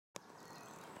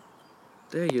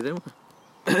There you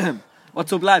do.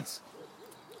 What's up, lads?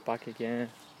 Back again.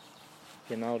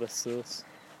 You know the sus.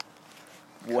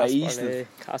 Wasted.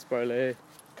 Casper Lee.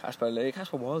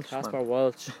 Casper Walsh. Casper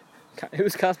Walsh.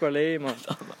 Who's Casper Lee, man?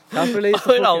 Casper Lee's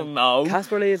the I don't know.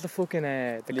 Casper Lee is the fucking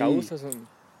the ghost or something.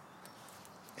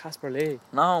 Casper Lee.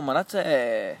 No, man, that's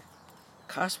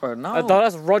Casper. No. I thought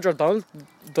that's Roger Donaldson.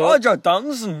 Roger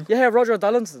Donaldson. Yeah, Roger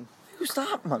Donaldson. Who's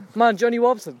that, man? Man, Johnny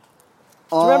Wobson.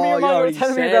 Do you remember your man you were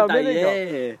telling me about a minute ago? Yeah.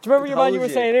 Do you remember your man you were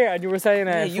saying here? And you were saying,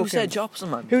 Yeah, you fucking, said Jobson,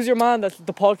 man. who's your man that's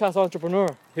the podcast entrepreneur?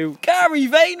 Who? Gary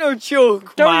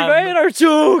Vaynerchuk, Gary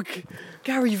Vaynerchuk!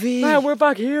 Gary V. Man, we're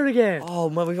back here again. Oh,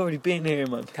 man, we've already been here,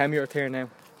 man. Tell me your tier now.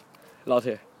 Lot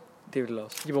here. Dear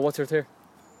loss. Yeah, but what's your tier?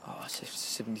 Oh,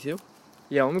 72.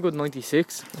 Yeah, I'm a good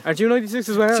 96. Aren't you 96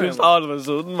 as well? Just all of a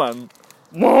sudden, man.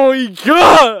 My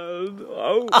God!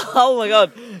 Oh. Oh my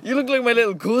God. You look like my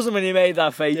little cousin when you made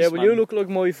that face. Yeah, well, man. you look like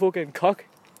my fucking cock.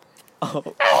 Oh.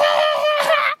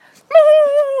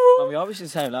 And we obviously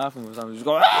sound laughing with something. Just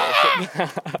go.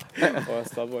 Oh,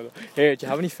 stop it. Here, do you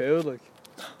have any food? Like,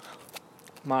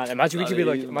 man, imagine we could be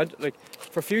like,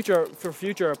 for future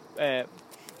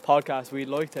podcasts, we'd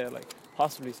like to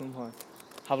possibly sometime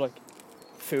have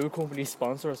food companies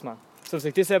sponsor us, man. So it's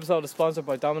like this episode is sponsored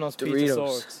by Domino's Pizza Doritos.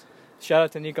 Swords. Shout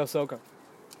out to Nico Soka.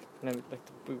 And then,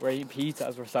 we're eating pizza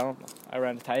as we're selling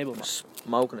around the table, man.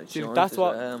 Smoking it. Dude, that's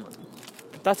what.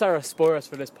 That's our aspirations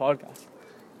for this podcast,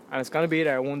 and it's gonna be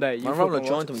there one day. I'm rolling a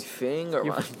joint on my finger,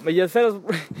 man. But you fellas,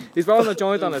 he's rolling a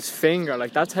joint on his finger.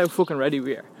 Like, that's how fucking ready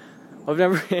we are. I've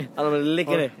never. And I'm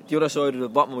licking it the other side of the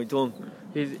bottom of my tongue.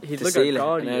 He's to like seal a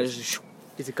god. it. And just,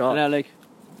 He's a god. and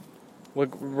We're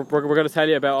gonna tell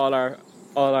you about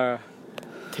all our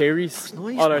theories.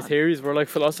 Nice, all our man. theories. We're like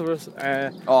philosophers.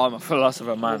 oh, I'm a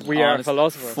philosopher, man. We are Honest,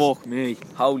 philosophers. Fuck me.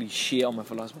 Holy shit, I'm a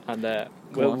philosopher. And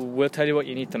we'll tell you what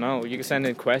you need to know. You can send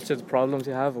in questions, problems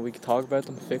you have, and we can talk about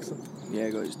them, fix them. Yeah,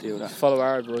 guys, do that. Just follow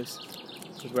our advice.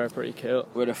 Because we're pretty cool.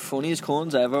 We're the funniest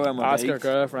cons ever. And Ask your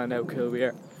girlfriend how cool we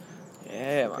are.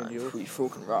 Yeah, man. you. We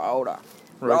fucking roll that.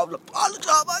 Right. Roll the apology,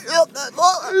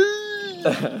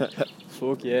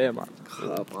 Fuck yeah, man.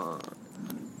 Come on.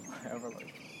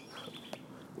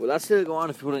 Will that still go on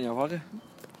if you put it in your pocket?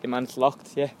 Yeah, man, it's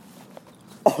locked, yeah.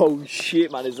 Oh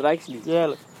shit, man, is it actually? Yeah,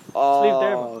 look. Oh, leave it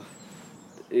there, man.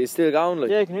 It's still going,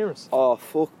 like? Yeah, you can hear us. Oh,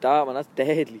 fuck that, man, that's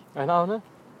deadly. I know, no?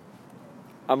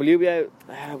 And will you be out?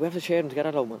 We have to share them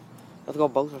together, though, man. We have to go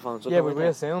on both our phones. Yeah, we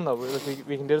will soon, though.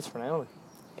 We can do this for now, like.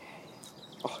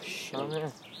 Oh, shit. Oh, yeah.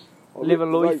 Oh, Live a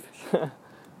life.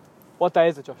 What day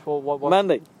is it, Josh? What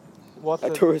Monday. What's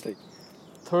it? Thursday.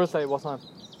 Thursday, what time?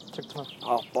 Check the time.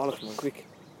 Oh, bollocks, man, quick.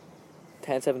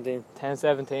 10:17.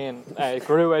 10:17.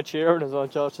 Grew Ed Sheeran is on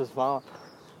Josh's phone.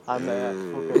 And,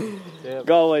 fucking, yeah.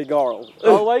 Galway girl.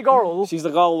 Galway girl. She's the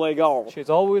Galway girl.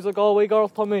 She's always a Galway girl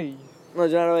to me. No,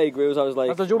 do you know the way he grew? I was like,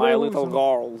 That's a my Jubilee little Wilson.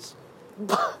 girls.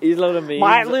 He's loading me.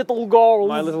 My little girl.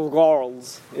 My little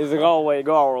girls. He's a Galway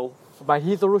girl. Man,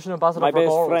 he's the Russian ambassador My for best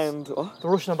girls. friend. Oh. The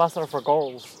Russian ambassador for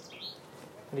girls.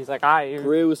 And he's like, aye,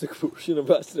 Grew is the Russian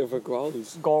ambassador for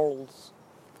girls. girls.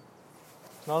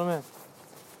 You know what I mean?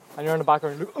 And you're in the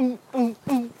background like,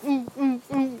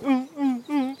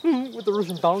 with the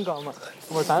Russian tongue on, man.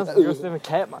 And we're dancing, you're Stephen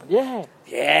Kate, man. Yeah.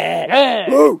 Yeah.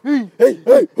 Yeah. Hey.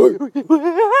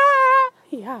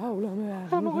 How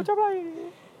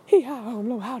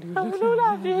do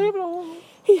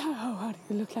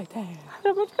you look like that? How do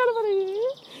you look like that?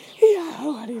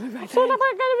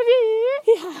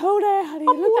 How do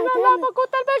you look like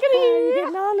that? You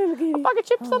getting all little giddy. Bag of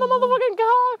chips and a motherfucking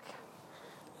cock.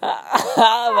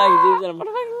 Like, dude,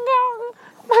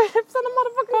 Bag of chips and a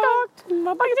motherfucking cock.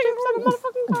 A bag of chips and a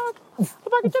motherfucking cock. A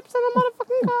bag of chips and a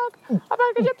motherfucking cock. A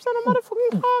bag of chips and a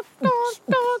motherfucking cock.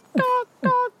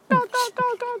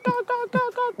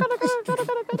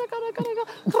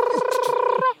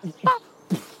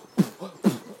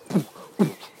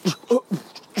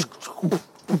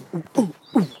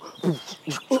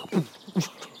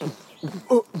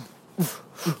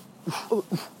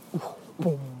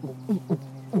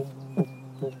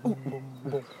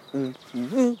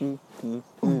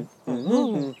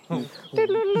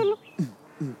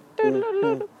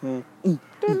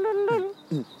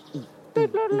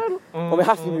 Well, we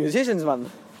have to be musicians, man.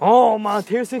 Oh man,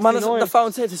 tier 69. Man, the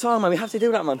phone said the song, man. We have to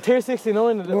do that, man. Tier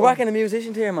 69. We're working the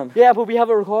musicians here, man. Yeah, but we have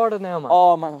it recorded now, man.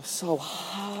 Oh, man, I'm so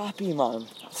happy, man.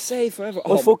 Save forever.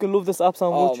 I fucking love this app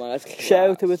so Oh, much. man, that's Shout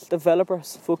out to class. its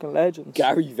developers, fucking legends.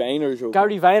 Gary Vaynerchuk.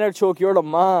 Gary Vaynerchuk, you're the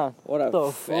man. What a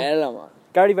the fella, man.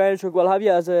 Gary Vaynerchuk, we'll have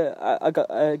you as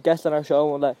a guest on our show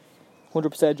one day.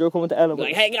 100% you're coming to Ellen.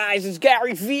 Like, hey guys, it's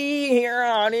Gary V here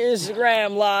on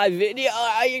Instagram live video.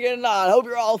 How you getting on? Hope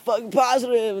you're all fucking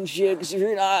positive and shit. Because if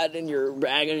you're not, then you're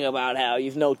bragging about how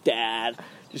you've no dad.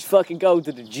 Just fucking go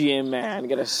to the gym, man.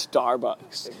 Get a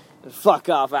Starbucks. And fuck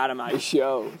off out of my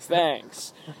show.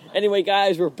 Thanks. Anyway,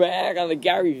 guys, we're back on the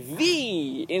Gary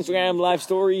V Instagram live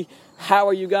story. How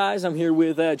are you guys? I'm here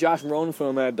with Josh and Ronan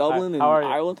from Dublin in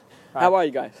Ireland. How are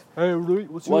you guys? Hey,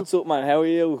 right, What's up, man? How are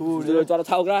you? Good, Do you want to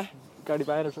talk, guy? Gary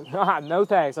Banner. No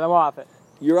thanks, I'm off it.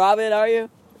 You're off it, are you?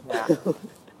 Yeah.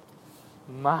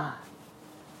 Man.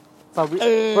 So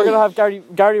we're gonna have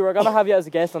Gary, we're gonna have you as a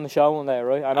guest on the show one day,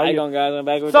 right? I know Hi, you. guys, I'm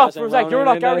back with Stop Josh for a and sec, Ronan you're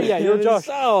not and, Gary yet, you're Josh.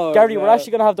 Gary, we're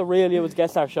actually gonna have the real you as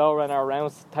guest on our show around our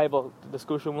round table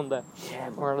discussion one day. Yeah,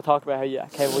 We're gonna talk about how you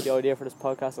came up with the idea for this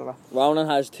podcast and that. Ronan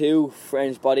has 2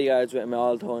 French bodyguards with him at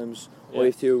all times. Yeah. I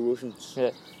have 2 Russians. Yeah.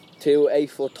 2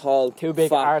 8-foot tall, 2 big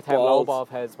fat, Artem bald Lobov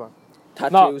heads, man.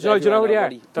 tattoos. No, do you know who they are?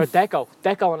 body. They're Deco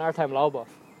and Artem Lobov.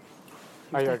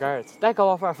 Are your guards? Deco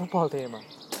off our football team, man.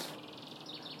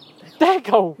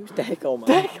 Deco! Who's Deco, man?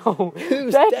 Deco!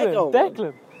 Who's Declan! Deco, man?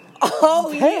 Declan!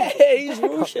 Oh, yeah, he's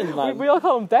Russian, man. We all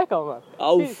call him Deco, man.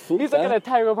 Oh, He's fuck like that. an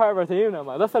integral part of our team now,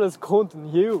 man. That fella's cunt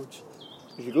and huge.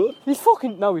 Is he good? He's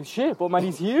fucking he's shit, but man,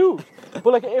 he's huge. But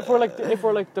like, if we're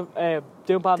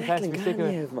doing bad defense, we stick him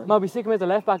Declan Gagniev, man. No, we stick him at the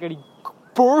left back and he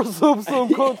bursts up some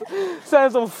cunt,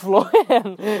 sends him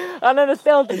flying, and then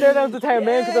they're down to 10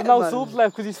 men because there's no man. subs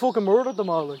left because he's fucking murdered them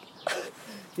all. Like,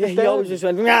 Yeah, he always just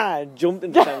went, nah, and jumped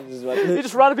into things as well. he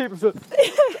just ran at people. So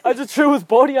I just threw his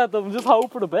body at them and just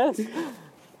hope for the best.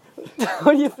 What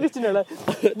are you fishing there, like?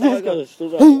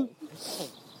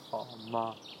 Oh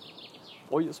man.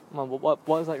 What is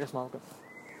that you're smoking?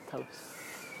 Tell us.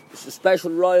 It's a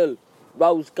special Royal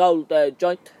Rose Gold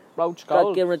joint. Roach Got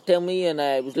Gold. given it to me, and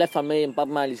it was left on me in Bob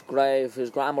Marley's grave. His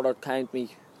grandmother came to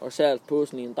me herself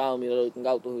personally and told me that I can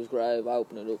go to his grave,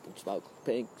 open it up and smoke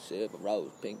pink, silver,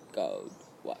 rose, pink, gold,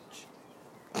 watch.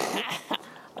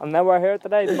 And now we're here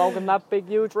today smoking that big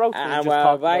huge roach. And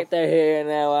we're back there here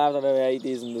now after the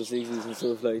 80s and the 60s and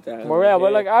stuff like that.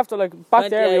 We're like after back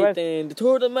there we went. 2018, the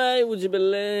 3rd of May, would you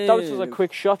believe? That was just a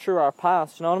quick shot through our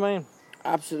past, you know what I mean?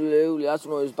 Absolutely, that's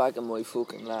when I was back in my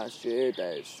fucking last year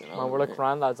days, you know. Man, we're like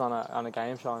granddads on a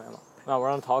game show now. No, we're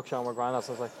on a talk show and we're granddads,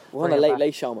 so it's like we're on bring a it back.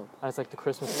 late show, man. And it's like the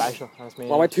Christmas special, and it's me.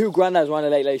 Well, my 2 granddads were on a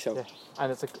late show. Yeah.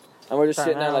 And it's like And we're just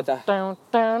sitting there like that. Down,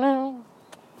 down, down.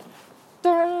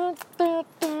 Down, down,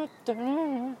 down,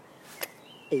 down.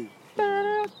 Hey.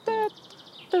 Down, down,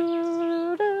 down,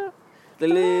 down.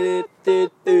 Down, down, down,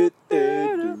 down, down.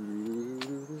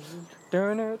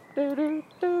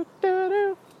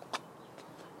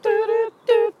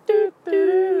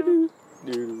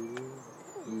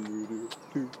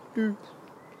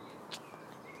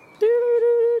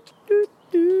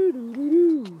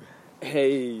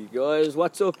 Hey guys,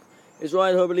 what's up? It's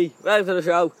Ryan Hubberly. Welcome to the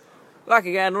show. Back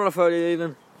again, another Friday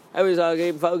evening. How is all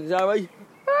keeping focus, alright?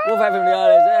 One fact from the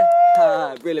audience, eh?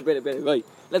 Ah, brilliant. Right,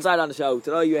 let's start on the show.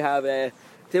 Today you have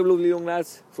 2 lovely young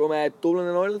lads from Dublin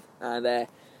in Ireland, and they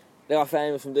got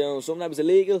famous from doing something that was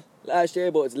illegal last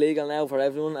year, but it's legal now for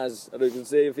everyone, as you can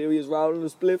see a few of you rolling the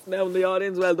spliff now in the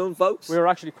audience. Well done, folks. We were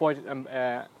actually quite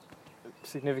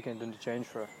significant in the change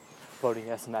for voting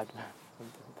yes and that.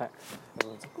 Thanks.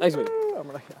 Thanks, mate. I'm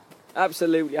like, yeah.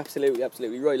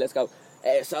 Absolutely. Right, let's go.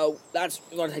 So, lads,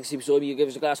 we're going to take a sip beside me. You give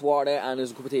us a glass of water and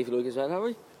there's a cup of tea if you like as well, have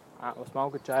we? We'll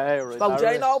smoke a J or a Smoke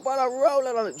J, no, but I'm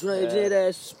rolling on it. Do you need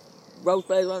roast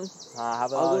blaze, man?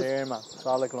 have it all here, man. It's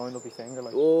all like lined up your finger.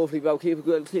 Like. Oh, keep it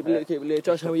good, keep it lit.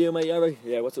 Josh, how are you, mate? Yeah, right?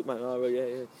 Yeah, what's up, man? All right,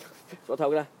 yeah. So,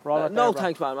 talk of that. No,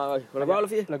 thanks, man. All right. Will I roll it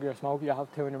for you? Look, you're smoking. You have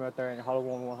 2 in your mouth there and you hold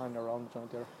one hand around the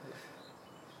joint there.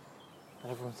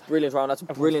 Brilliant, Ron. That's a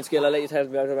brilliant skill. I'll let you tell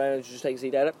me about it. Just take a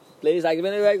seat at it. Please, thank you.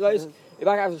 Anyway, guys, you're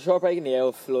back after a short break and the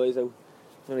owl flies out.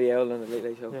 The owl on the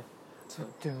late show. Yeah.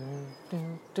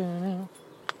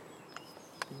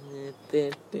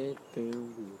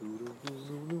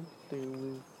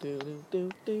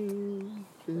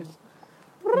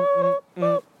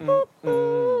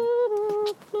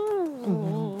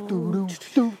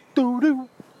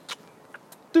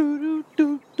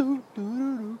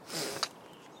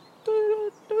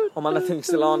 Oh man, that thing's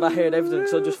still on. I heard everything,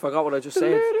 so I just forgot what I just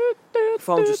said. The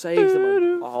phone just saved them,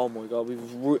 man. Oh my god, we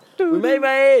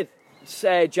made it's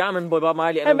Jamming by Bob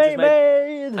Marley, and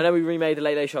then we remade the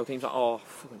Late Show theme song. Oh,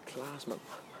 fucking class, man.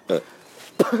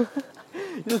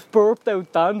 You just burped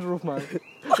out dandruff, man.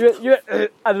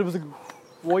 And it was like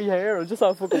white hair, and just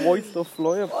that fucking white stuff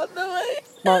flying. What the way?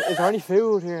 Man, is there any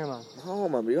food here, man? Oh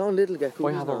man, we own little get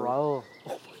Might have a roll.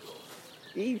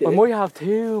 Eat I it. might have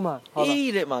 2, man.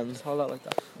 Eat it, man. Hold that like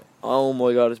that. Oh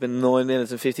my god, it's been 9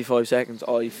 minutes and 55 seconds.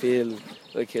 I feel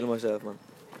like killing myself, man.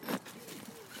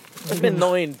 It's been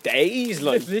 9 days,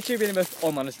 like. It's literally been about.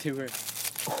 Oh man, it's 2 here. I'm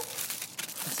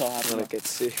so happy. I'm gonna Man. get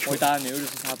sick. My dad knew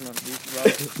this was happening.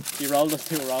 He rolled us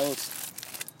 2 rolls.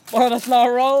 Oh, that's not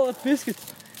a roll, it's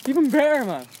biscuits. Even better,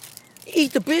 man.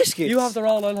 Eat the biscuits. You have the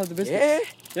roll, I'll have the biscuits.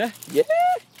 Yeah. Yeah? Yeah.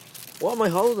 What am I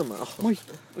holding, man? Oh,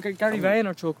 Look at Gary Vayner in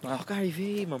our truck, man. oh, Gary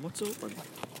V, man. What's up, man?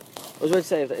 I was about to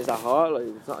say, is that hard? Like,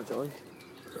 it's not a joint.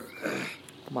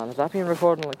 Man, is that being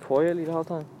recorded like quietly the whole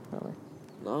time?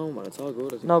 No, man, it's all good. I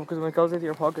think. No, because when it goes into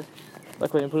your pocket,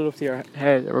 like when you put it up to your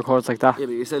head, it records like that. Yeah,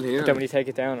 but you're still here. But then when you take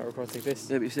it down, it records like this.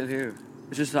 Yeah, but you're still here.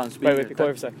 It's just on speaker. Wait, be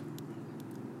quiet for a sec.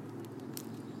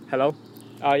 Hello?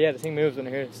 Oh yeah, the thing moves when it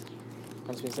hears.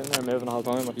 And it's been sitting there moving the whole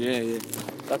time. Like. Yeah.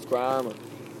 That's grand, man.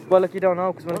 Well, like you don't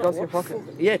know, because when it goes to your pocket.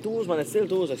 Yeah, it does, man. It still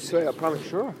does. I swear. I promise.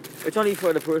 Sure. It's only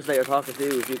for the person that you're talking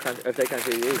to if they can't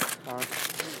hear you.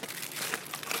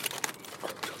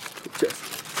 Just.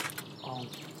 Oh.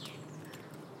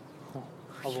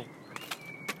 Oh.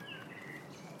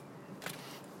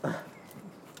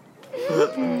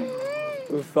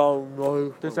 We found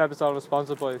no. This episode is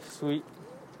sponsored by Sweet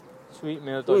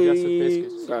Meal Digestive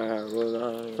Biscuits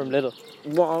from Lidl.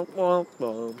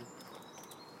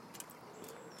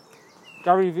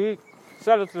 Gary V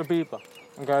said it to the people,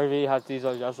 and Gary V has these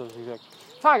digestives. He's like,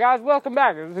 "Hi guys, welcome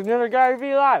back. It's another Gary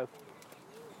V live."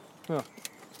 That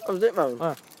was it, man.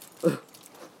 Yeah.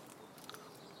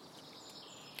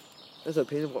 There's a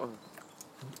peanut butter.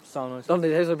 So nice. Don't they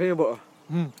taste like peanut butter?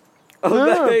 Mm. Oh,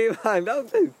 Yeah. baby, man,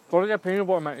 don't do. Gotta get peanut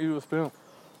butter, man. Eat with a spoon.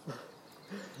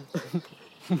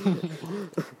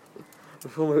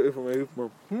 If I'm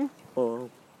man. Hmm? Oh.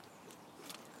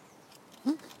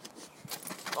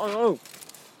 Oh no.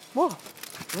 What?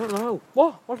 I don't know.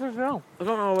 What? What's this now? I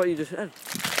don't know what you just said.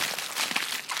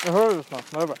 I heard this now.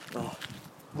 Never. Oh.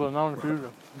 Well, now in the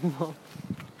future.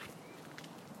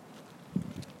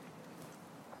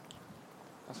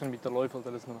 That's gonna be delightful to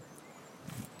listen to.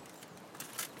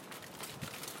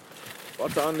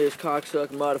 What's on this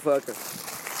cocksucking motherfucker?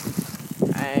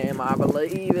 Ham, I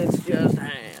believe it's just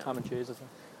ham. Ham and cheese, I think.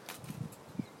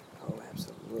 Oh,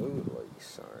 absolutely,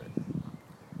 son.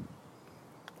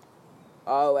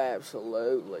 Oh,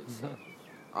 absolutely, son.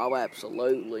 Oh,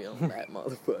 absolutely on that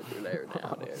motherfucker there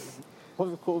now, dude.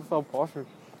 What's it called so posh?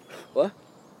 What?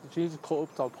 The cheese is cut up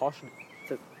so posh.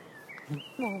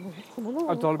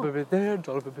 A dollar bit there,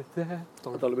 dollar bit there.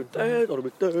 dollar bit there, dollar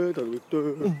bit there, dollar bit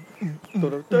there.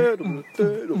 Dollar there, dollar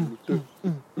there, dollar there.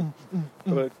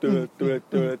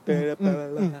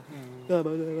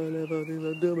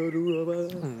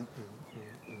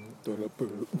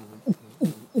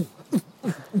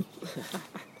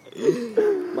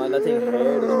 Man, that thing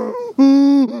hurt.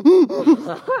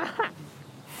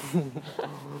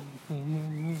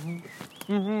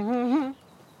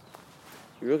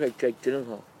 You look like Jake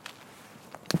Gyllenhaal.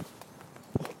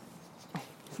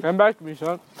 Come back to me,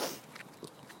 son.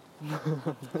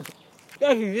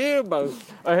 Yeah, you did, man.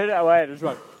 I hit it away, it's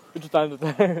right. It just landed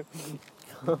there.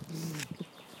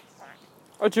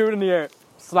 I threw it in the air,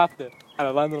 slapped it, and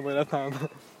it landed on my left hand.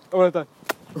 I went like that.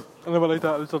 And then I went like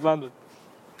that, and it just landed.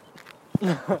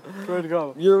 Swear to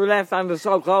God. Your left hand is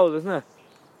so cold, isn't it?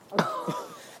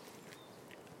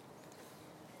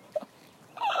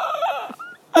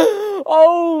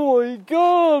 Oh my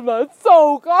God, man, it's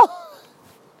so cold.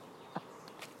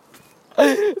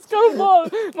 It's gonna fall.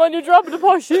 Man, you're dropping the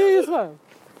posh cheese, man.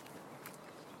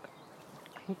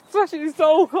 It's actually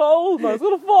so cold, man. It's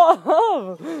gonna fall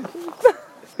off.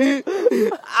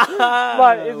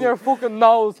 Man, isn't your fucking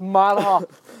nose mad hot?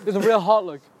 It's real hot,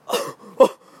 like.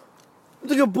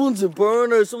 It's like a Bunsen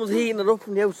burner. Someone's heating it up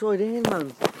from the outside in,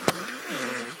 man.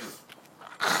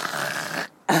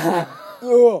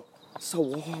 Oh, it's so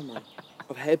warm, man.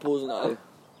 I've head buzzing now.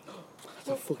 It's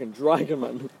a fucking dragon,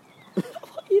 man. What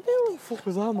are you doing? What the fuck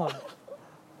was that, man?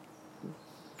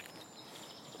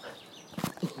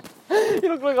 You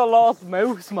look like a lost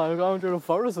mouse, man, going through the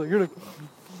forest. Like, you're like...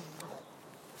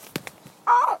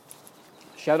 Ah!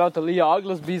 Shout out to Leah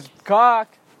Oglesby's cock.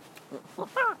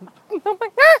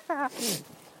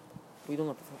 We don't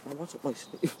have to fucking watch it, my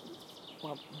sleeve.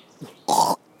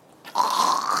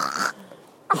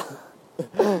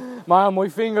 Man, my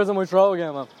fingers on my throat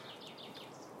again, man.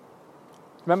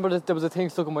 Remember that there was a thing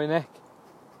stuck in my neck?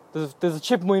 There's a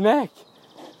chip in my neck.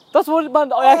 That's what,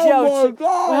 man, I actually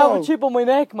I have a chip on my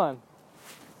neck, man.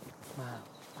 Man,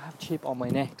 I have a chip on my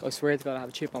neck. I swear to God, I have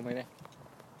a chip on my neck.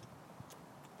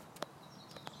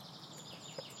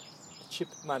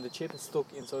 The chip is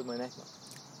stuck inside my neck, man.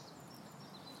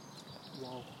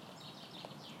 Wow.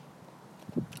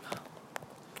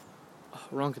 Oh,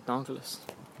 Ronkadonkulus.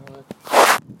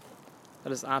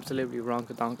 That is absolutely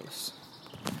ronkadonkulous.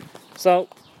 So,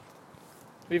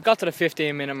 we've got to the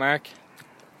 15-minute mark.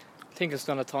 I think it's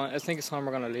time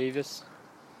we're gonna leave this.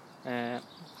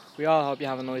 We all hope you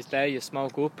have a nice day. You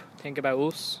smoke up. Think about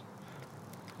us.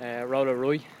 Roll a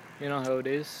rye. You know how it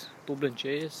is. Dublin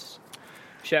cheese.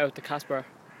 Shout out to Caspar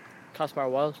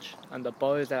Welch and the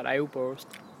boys at Outburst.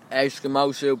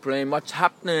 Eskimo Supreme, what's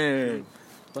happening?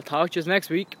 We'll talk to you next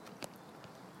week.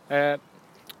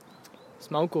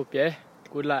 Smoke up, yeah.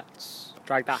 Good lads.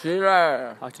 Drag that. See you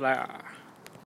later. Talk to you later.